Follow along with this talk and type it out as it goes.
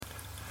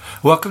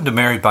Welcome to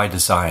Married by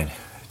Design.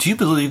 Do you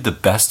believe the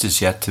best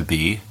is yet to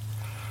be?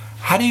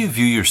 How do you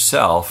view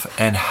yourself,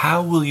 and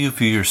how will you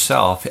view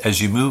yourself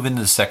as you move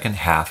into the second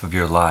half of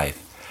your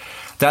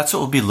life? That's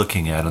what we'll be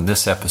looking at on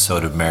this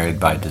episode of Married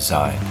by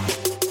Design.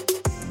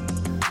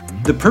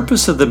 The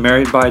purpose of the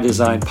Married by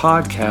Design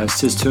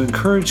podcast is to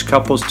encourage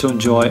couples to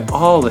enjoy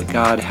all that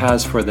God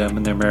has for them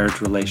in their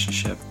marriage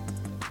relationship.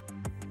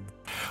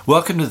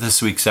 Welcome to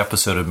this week's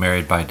episode of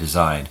Married by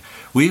Design.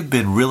 We've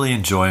been really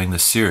enjoying the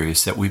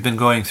series that we've been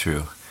going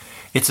through.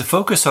 It's a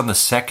focus on the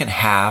second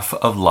half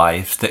of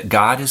life that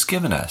God has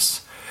given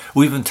us.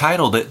 We've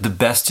entitled it, The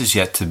Best Is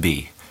Yet to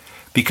Be,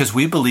 because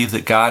we believe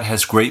that God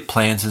has great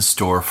plans in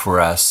store for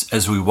us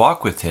as we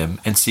walk with Him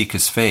and seek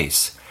His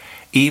face,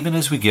 even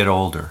as we get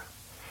older.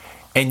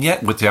 And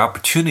yet, with the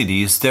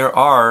opportunities, there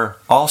are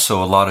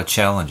also a lot of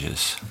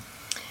challenges.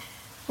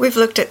 We've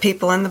looked at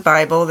people in the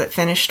Bible that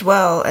finished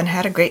well and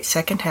had a great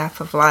second half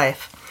of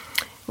life.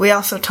 We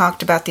also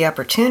talked about the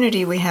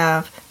opportunity we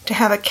have to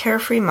have a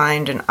carefree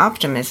mind and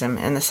optimism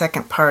in the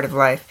second part of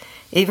life,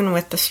 even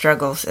with the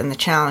struggles and the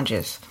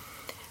challenges.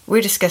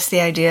 We discussed the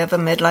idea of a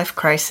midlife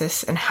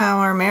crisis and how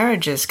our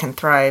marriages can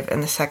thrive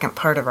in the second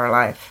part of our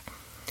life.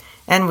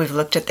 And we've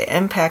looked at the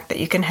impact that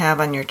you can have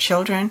on your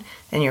children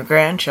and your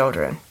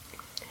grandchildren.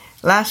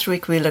 Last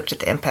week we looked at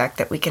the impact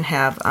that we can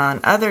have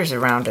on others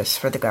around us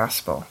for the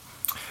gospel.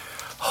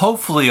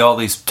 Hopefully all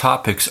these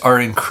topics are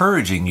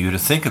encouraging you to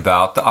think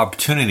about the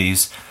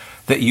opportunities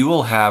that you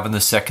will have in the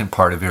second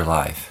part of your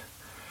life.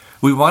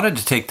 We wanted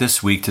to take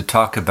this week to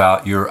talk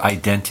about your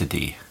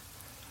identity.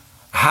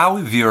 How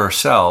we view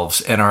ourselves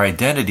and our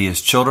identity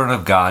as children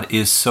of God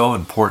is so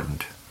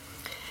important.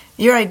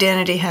 Your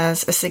identity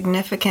has a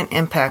significant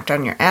impact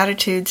on your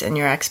attitudes and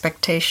your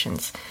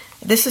expectations.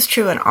 This is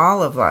true in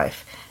all of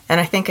life,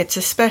 and I think it's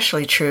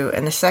especially true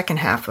in the second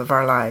half of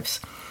our lives.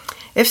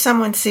 If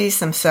someone sees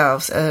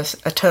themselves as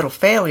a total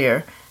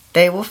failure,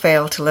 they will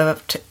fail to live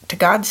up to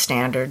God's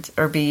standards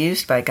or be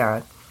used by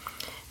God.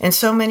 In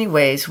so many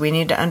ways, we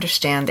need to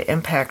understand the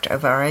impact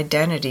of our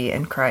identity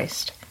in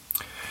Christ.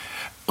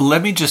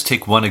 Let me just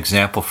take one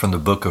example from the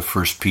book of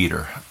 1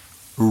 Peter.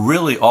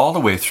 Really, all the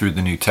way through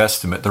the New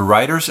Testament, the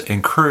writers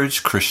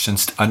encourage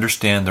Christians to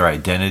understand their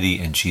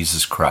identity in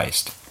Jesus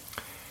Christ.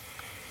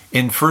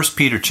 In 1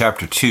 Peter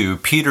chapter 2,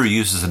 Peter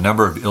uses a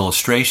number of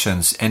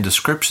illustrations and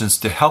descriptions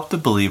to help the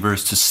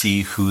believers to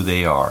see who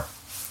they are.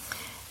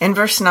 In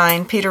verse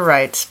 9, Peter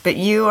writes, "But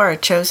you are a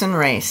chosen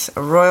race,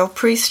 a royal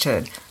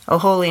priesthood, a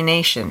holy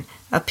nation,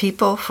 a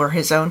people for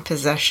His own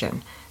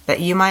possession, that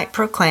you might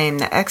proclaim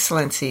the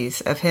excellencies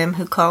of Him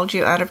who called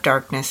you out of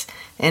darkness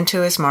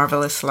into His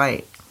marvelous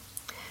light."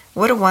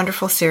 What a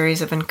wonderful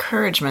series of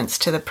encouragements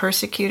to the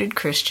persecuted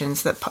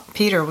Christians that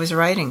Peter was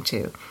writing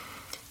to.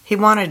 He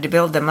wanted to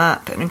build them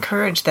up and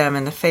encourage them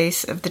in the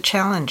face of the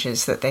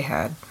challenges that they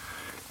had.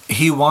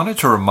 He wanted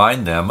to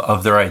remind them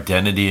of their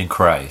identity in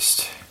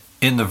Christ.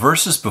 In the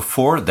verses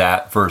before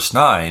that, verse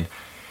 9,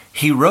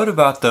 he wrote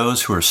about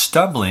those who are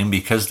stumbling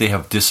because they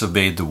have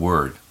disobeyed the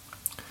word.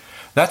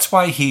 That's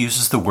why he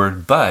uses the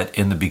word "but"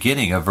 in the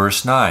beginning of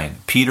verse 9.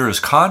 Peter is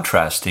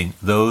contrasting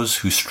those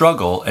who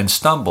struggle and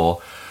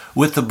stumble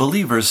with the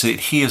believers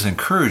that he is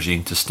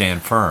encouraging to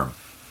stand firm.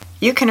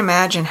 You can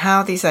imagine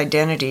how these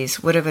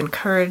identities would have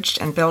encouraged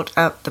and built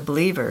up the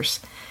believers.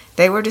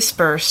 They were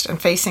dispersed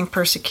and facing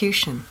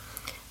persecution.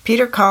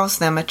 Peter calls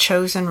them a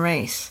chosen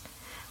race.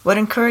 What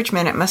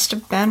encouragement it must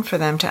have been for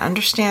them to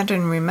understand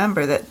and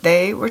remember that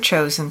they were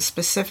chosen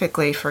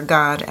specifically for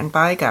God and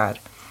by God.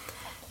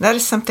 That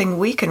is something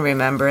we can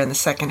remember in the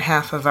second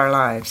half of our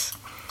lives.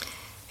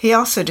 He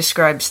also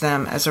describes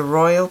them as a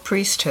royal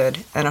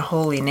priesthood and a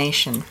holy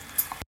nation.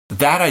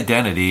 That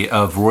identity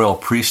of royal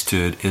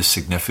priesthood is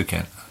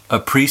significant. A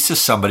priest is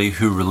somebody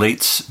who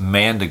relates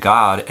man to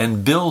God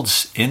and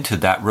builds into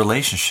that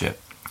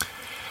relationship.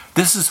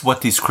 This is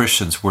what these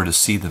Christians were to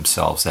see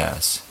themselves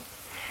as.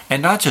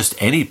 And not just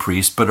any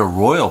priest, but a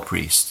royal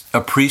priest, a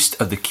priest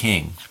of the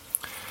king.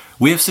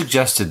 We have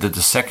suggested that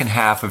the second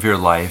half of your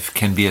life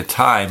can be a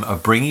time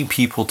of bringing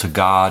people to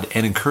God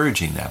and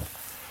encouraging them.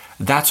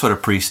 That's what a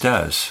priest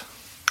does.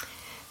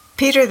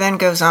 Peter then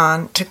goes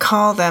on to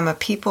call them a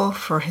people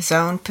for His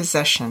own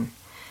possession.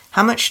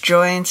 How much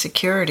joy and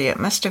security it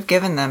must have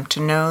given them to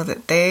know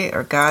that they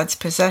are God's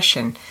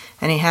possession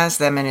and He has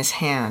them in His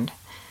hand.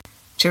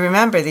 To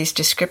remember these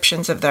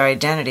descriptions of their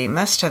identity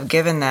must have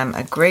given them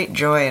a great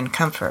joy and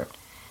comfort,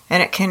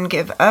 and it can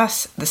give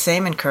us the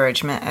same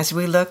encouragement as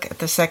we look at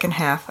the second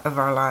half of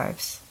our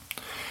lives.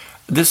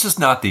 This is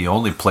not the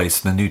only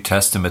place in the New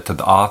Testament that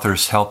the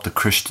authors help the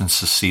Christians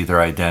to see their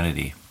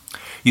identity.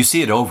 You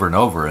see it over and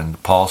over in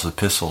Paul's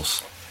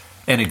epistles.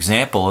 An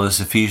example is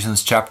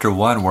Ephesians chapter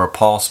 1, where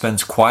Paul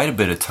spends quite a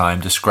bit of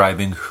time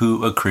describing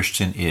who a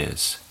Christian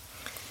is.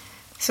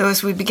 So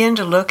as we begin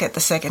to look at the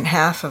second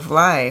half of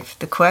life,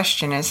 the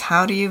question is,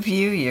 how do you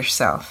view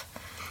yourself?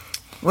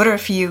 What are a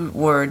few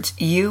words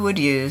you would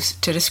use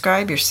to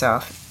describe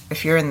yourself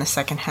if you're in the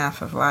second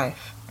half of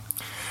life?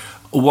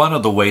 One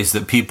of the ways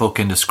that people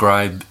can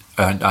describe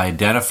and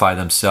identify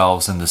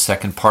themselves in the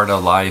second part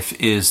of life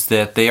is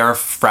that they are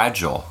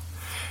fragile.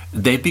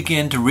 they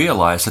begin to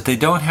realize that they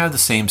don't have the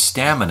same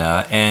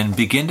stamina and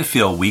begin to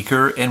feel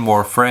weaker and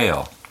more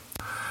frail.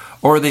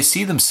 Or they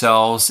see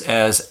themselves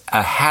as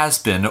a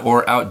has-been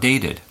or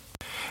outdated.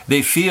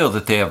 They feel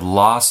that they have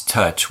lost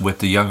touch with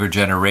the younger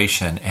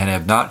generation and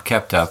have not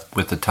kept up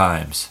with the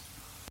times.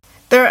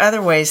 There are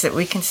other ways that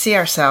we can see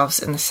ourselves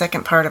in the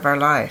second part of our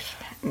life.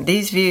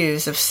 These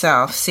views of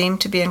self seem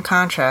to be in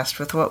contrast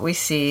with what we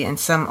see in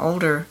some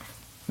older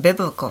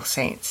biblical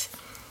saints.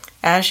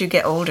 As you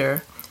get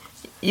older,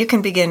 you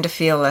can begin to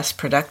feel less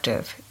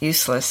productive,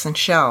 useless, and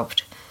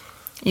shelved.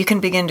 You can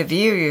begin to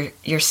view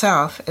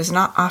yourself as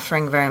not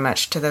offering very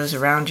much to those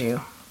around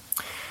you.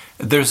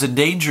 There's a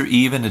danger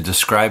even in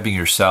describing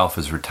yourself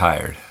as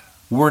retired.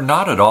 We're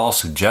not at all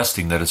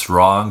suggesting that it's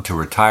wrong to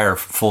retire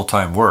from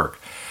full-time work.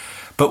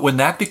 But when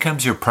that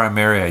becomes your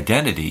primary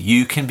identity,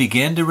 you can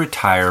begin to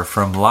retire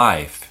from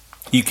life.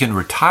 You can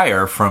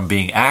retire from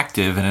being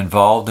active and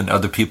involved in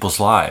other people's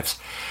lives.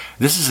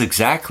 This is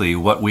exactly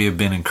what we have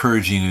been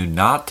encouraging you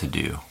not to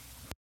do.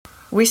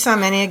 We saw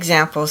many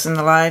examples in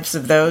the lives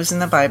of those in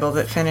the Bible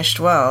that finished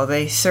well.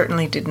 They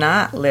certainly did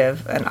not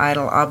live an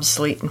idle,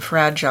 obsolete, and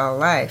fragile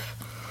life.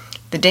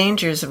 The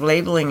dangers of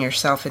labeling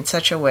yourself in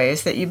such a way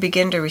is that you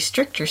begin to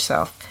restrict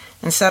yourself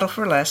and settle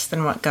for less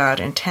than what God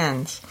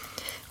intends.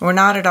 We're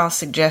not at all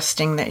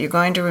suggesting that you're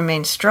going to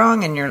remain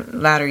strong in your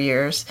latter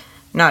years,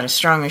 not as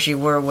strong as you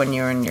were when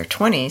you were in your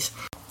 20s,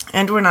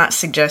 and we're not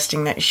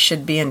suggesting that you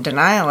should be in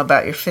denial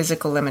about your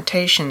physical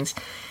limitations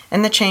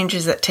and the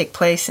changes that take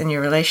place in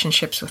your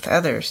relationships with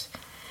others.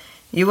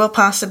 You will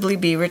possibly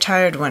be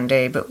retired one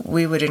day, but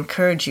we would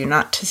encourage you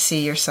not to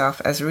see yourself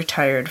as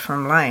retired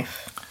from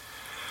life.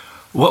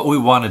 What we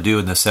want to do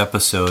in this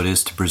episode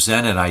is to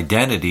present an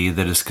identity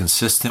that is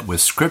consistent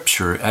with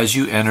Scripture as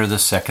you enter the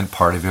second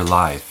part of your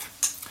life.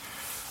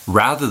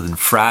 Rather than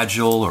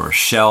fragile or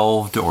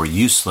shelved or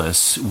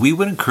useless, we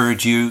would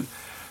encourage you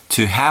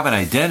to have an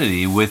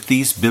identity with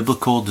these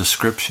biblical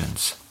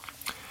descriptions.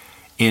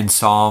 In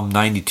Psalm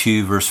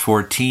 92, verse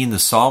 14, the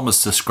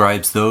psalmist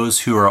describes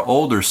those who are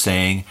older,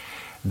 saying,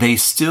 "They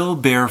still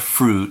bear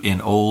fruit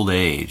in old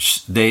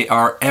age. They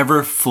are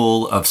ever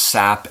full of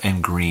sap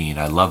and green."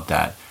 I love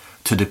that.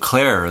 To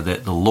declare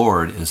that the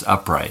Lord is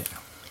upright.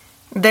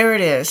 There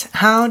it is.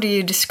 How do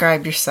you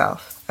describe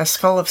yourself? As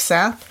full of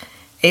sap?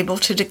 Able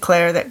to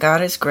declare that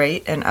God is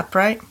great and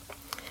upright?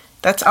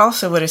 That's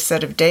also what is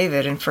said of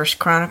David in 1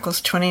 Chronicles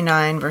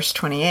 29, verse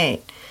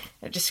 28.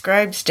 It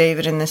describes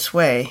David in this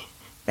way.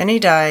 Then he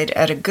died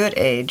at a good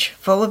age,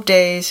 full of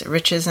days,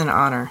 riches, and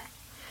honor.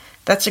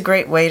 That's a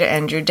great way to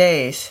end your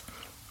days.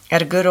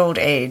 At a good old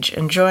age,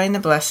 enjoying the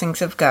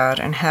blessings of God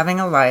and having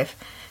a life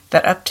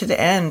that up to the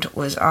end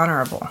was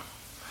honorable.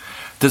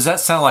 Does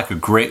that sound like a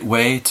great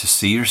way to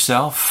see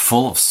yourself,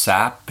 full of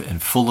sap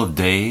and full of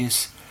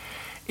days?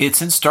 It's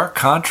in stark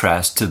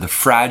contrast to the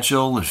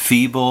fragile and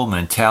feeble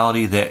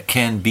mentality that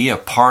can be a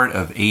part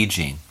of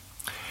aging.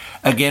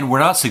 Again, we're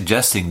not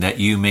suggesting that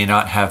you may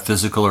not have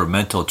physical or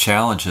mental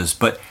challenges,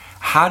 but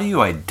how do you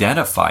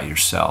identify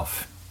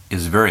yourself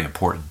is very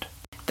important.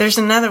 There's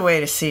another way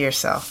to see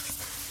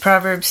yourself.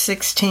 Proverbs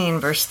 16,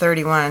 verse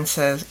 31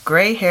 says,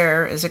 "Gray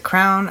hair is a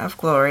crown of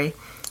glory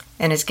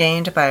and is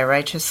gained by a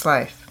righteous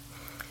life."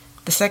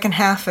 The second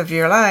half of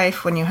your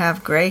life, when you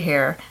have gray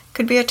hair,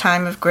 could be a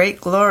time of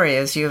great glory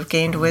as you have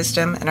gained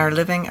wisdom and are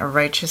living a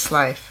righteous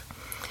life.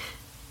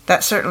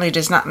 That certainly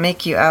does not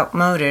make you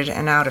outmoded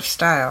and out of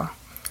style.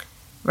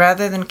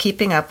 Rather than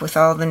keeping up with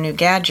all the new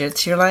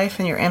gadgets, your life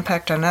and your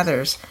impact on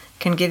others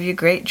can give you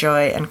great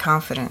joy and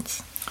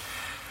confidence.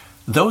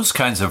 Those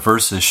kinds of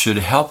verses should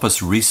help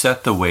us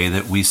reset the way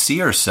that we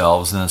see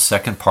ourselves in the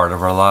second part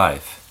of our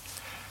life.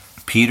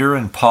 Peter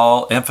and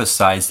Paul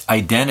emphasized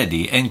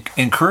identity and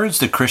encouraged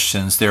the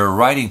Christians they were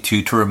writing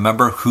to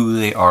remember who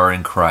they are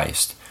in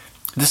Christ.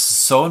 This is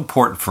so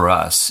important for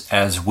us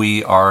as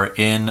we are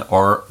in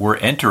or we're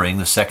entering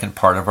the second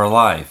part of our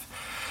life,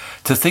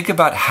 to think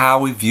about how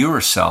we view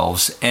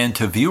ourselves and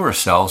to view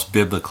ourselves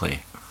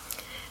biblically.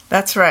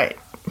 That's right.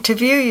 To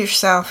view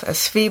yourself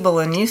as feeble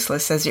and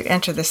useless as you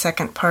enter the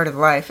second part of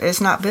life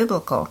is not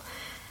biblical.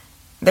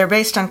 They're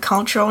based on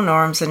cultural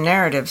norms and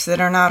narratives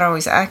that are not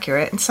always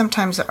accurate and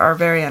sometimes are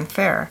very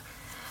unfair.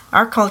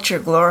 Our culture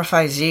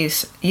glorifies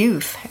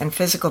youth and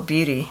physical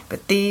beauty,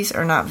 but these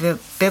are not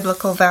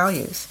biblical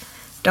values.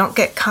 Don't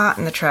get caught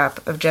in the trap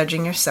of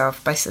judging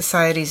yourself by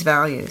society's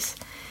values.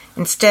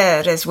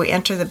 Instead, as we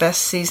enter the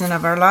best season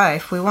of our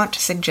life, we want to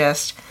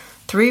suggest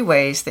 3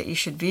 ways that you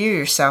should view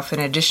yourself in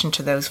addition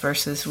to those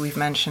verses we've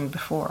mentioned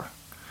before.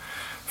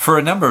 For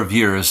a number of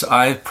years,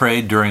 I've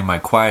prayed during my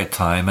quiet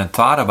time and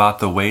thought about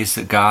the ways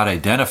that God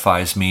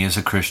identifies me as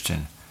a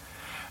Christian.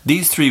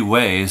 These 3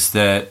 ways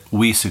that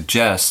we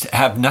suggest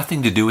have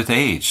nothing to do with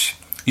age.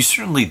 You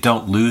certainly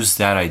don't lose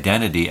that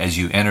identity as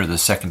you enter the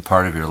second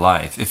part of your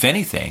life. If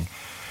anything,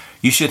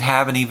 you should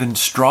have an even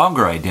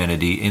stronger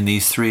identity in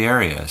these 3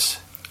 areas.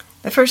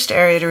 The first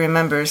area to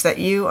remember is that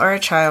you are a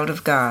child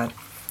of God.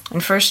 In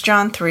 1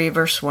 John 3,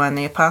 verse 1,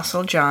 the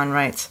Apostle John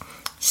writes,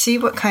 "See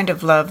what kind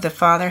of love the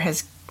Father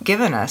has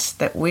given us,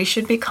 that we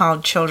should be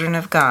called children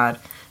of God,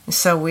 and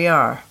so we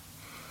are.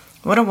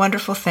 What a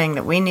wonderful thing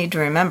that we need to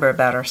remember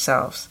about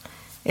ourselves.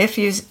 If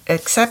you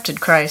accepted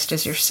Christ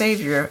as your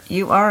Savior,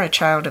 you are a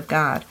child of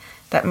God.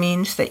 That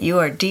means that you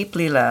are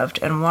deeply loved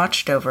and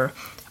watched over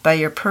by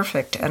your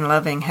perfect and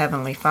loving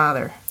Heavenly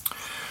Father.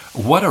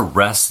 What a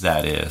rest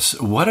that is.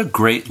 What a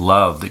great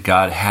love that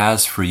God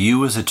has for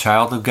you as a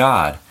child of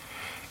God.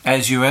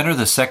 As you enter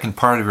the second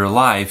part of your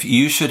life,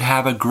 you should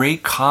have a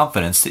great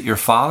confidence that your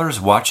Father is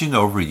watching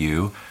over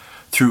you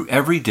through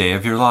every day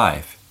of your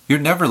life. You're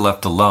never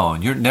left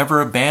alone. You're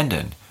never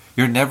abandoned.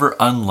 You're never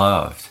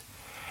unloved.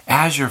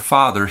 As your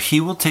Father,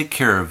 He will take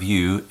care of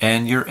you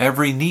and your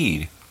every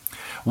need.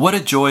 What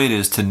a joy it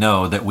is to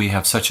know that we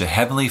have such a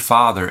Heavenly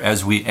Father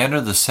as we enter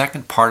the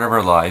second part of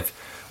our life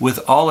with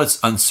all its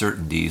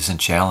uncertainties and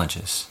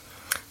challenges.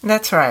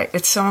 That's right.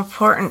 It's so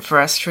important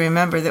for us to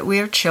remember that we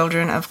are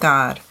children of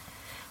God.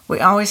 We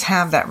always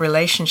have that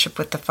relationship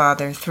with the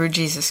Father through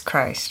Jesus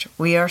Christ.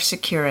 We are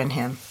secure in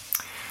Him.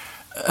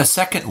 A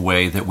second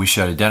way that we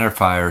should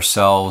identify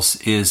ourselves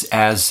is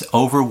as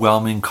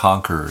overwhelming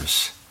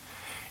conquerors.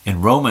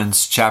 In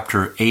Romans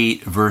chapter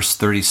 8, verse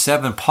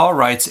 37, Paul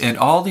writes, "In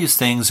all these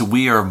things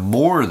we are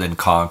more than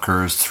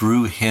conquerors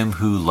through Him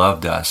who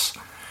loved us."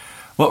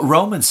 Well,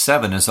 Romans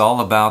 7 is all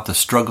about the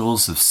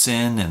struggles of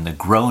sin and the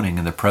groaning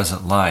in the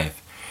present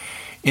life.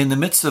 In the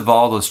midst of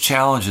all those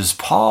challenges,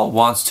 Paul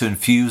wants to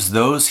infuse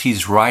those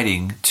he's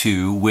writing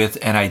to with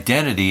an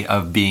identity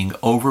of being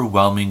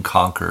overwhelming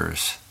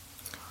conquerors.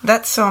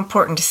 That's so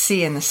important to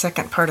see in the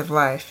second part of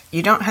life.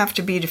 You don't have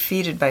to be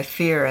defeated by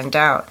fear and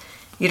doubt.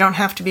 You don't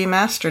have to be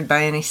mastered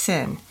by any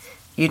sin.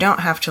 You don't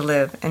have to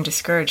live in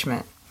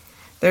discouragement.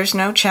 There's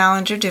no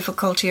challenge or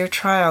difficulty or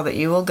trial that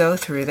you will go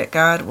through that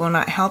God will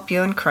not help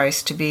you in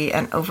Christ to be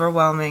an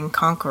overwhelming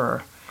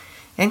conqueror.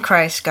 In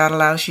Christ, God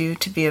allows you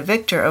to be a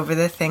victor over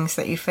the things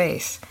that you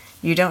face.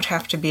 You don't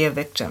have to be a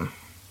victim.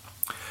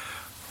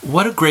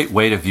 What a great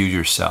way to view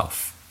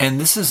yourself.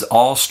 And this is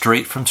all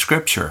straight from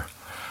Scripture.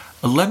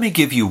 Let me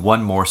give you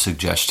one more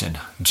suggestion.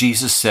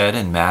 Jesus said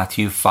in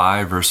Matthew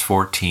 5, verse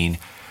 14,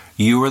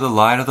 "You are the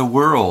light of the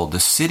world. The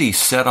city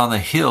set on the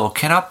hill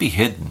cannot be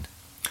hidden."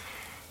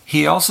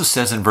 He also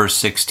says in verse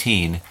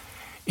 16,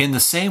 "In the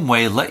same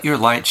way, let your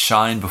light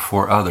shine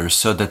before others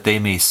so that they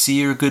may see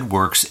your good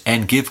works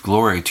and give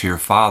glory to your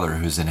Father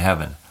who's in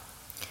heaven."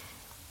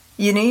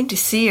 You need to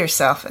see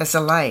yourself as a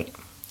light.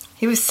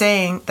 He was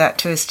saying that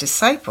to His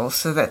disciples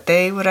so that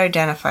they would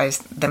identify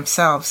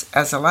themselves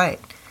as a light.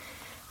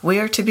 We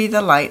are to be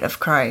the light of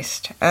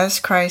Christ. As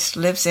Christ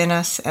lives in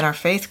us and our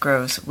faith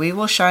grows, we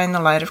will shine the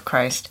light of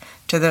Christ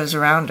to those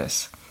around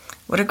us.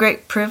 What a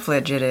great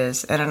privilege it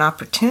is and an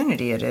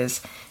opportunity it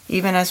is,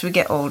 even as we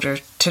get older,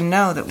 to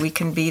know that we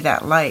can be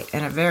that light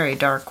in a very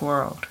dark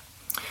world.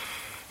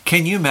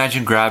 Can you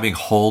imagine grabbing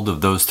hold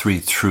of those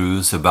three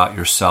truths about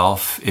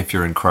yourself if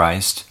you're in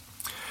Christ?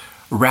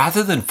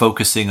 Rather than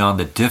focusing on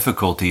the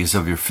difficulties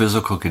of your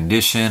physical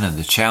condition and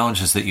the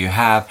challenges that you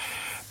have,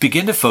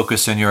 begin to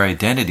focus on your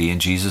identity in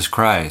Jesus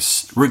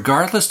Christ.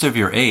 Regardless of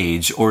your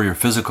age or your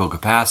physical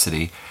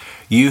capacity,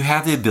 you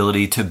have the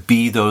ability to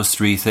be those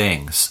three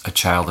things: a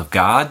child of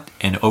God,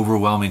 an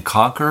overwhelming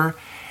conqueror,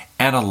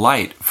 and a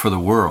light for the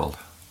world.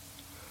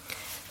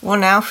 Well,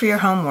 now for your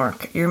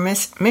homework. Your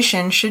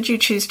mission, should you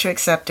choose to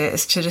accept it,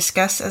 is to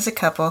discuss as a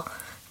couple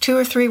 2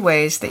 or 3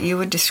 ways that you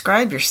would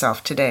describe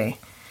yourself today.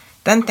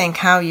 Then think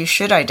how you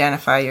should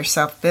identify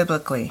yourself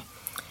biblically.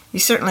 You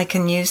certainly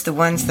can use the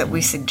ones that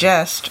we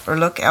suggest or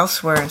look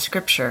elsewhere in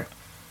Scripture.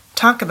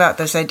 Talk about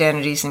those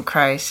identities in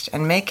Christ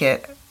and make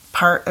it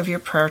part of your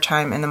prayer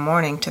time in the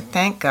morning to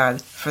thank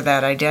God for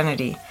that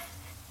identity.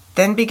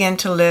 Then begin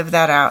to live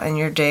that out in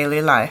your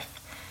daily life.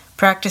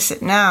 Practice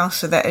it now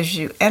so that as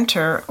you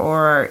enter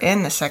or are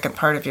in the second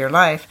part of your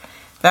life,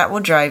 that will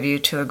drive you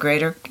to a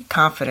greater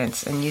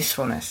confidence and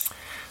usefulness.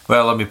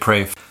 Well, let me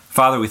pray.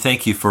 Father, we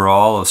thank you for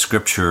all of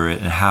Scripture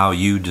and how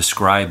you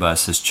describe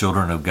us as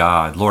children of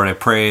God. Lord, I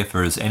pray if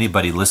there is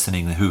anybody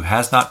listening who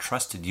has not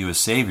trusted you as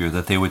Savior,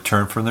 that they would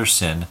turn from their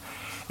sin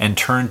and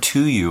turn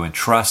to you and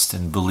trust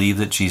and believe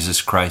that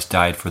Jesus Christ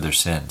died for their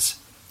sins.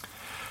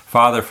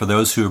 Father, for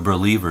those who are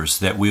believers,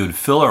 that we would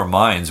fill our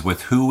minds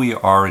with who we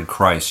are in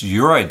Christ,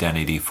 your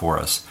identity for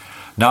us,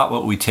 not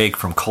what we take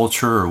from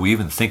culture or we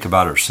even think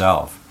about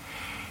ourselves.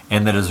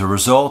 And that as a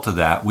result of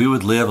that, we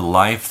would live a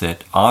life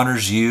that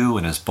honors you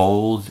and is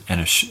bold and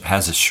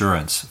has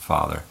assurance,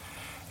 Father.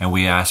 And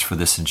we ask for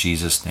this in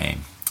Jesus'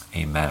 name.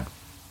 Amen.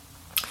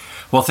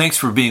 Well, thanks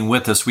for being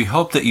with us. We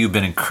hope that you've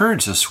been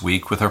encouraged this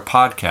week with our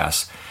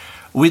podcast.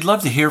 We'd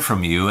love to hear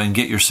from you and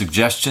get your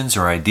suggestions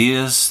or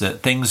ideas,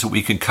 things that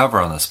we could cover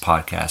on this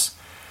podcast.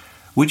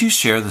 Would you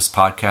share this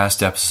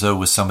podcast episode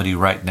with somebody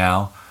right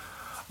now?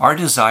 Our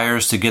desire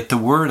is to get the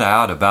word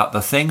out about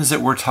the things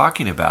that we're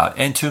talking about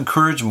and to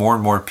encourage more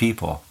and more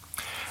people.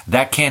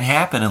 That can't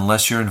happen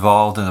unless you're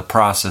involved in the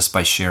process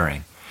by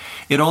sharing.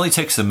 It only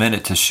takes a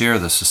minute to share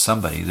this with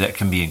somebody that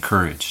can be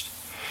encouraged.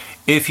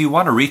 If you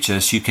want to reach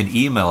us, you can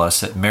email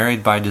us at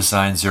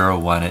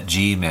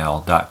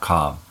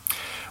marriedbydesign01@gmail.com.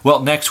 Well,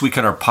 next week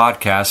on our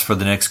podcast for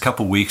the next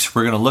couple weeks,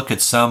 we're going to look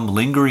at some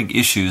lingering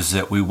issues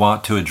that we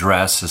want to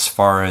address as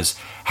far as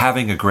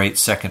having a great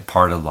second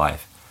part of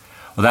life.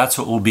 Well, that's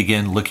what we'll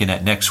begin looking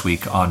at next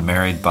week on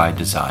Married by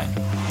Design.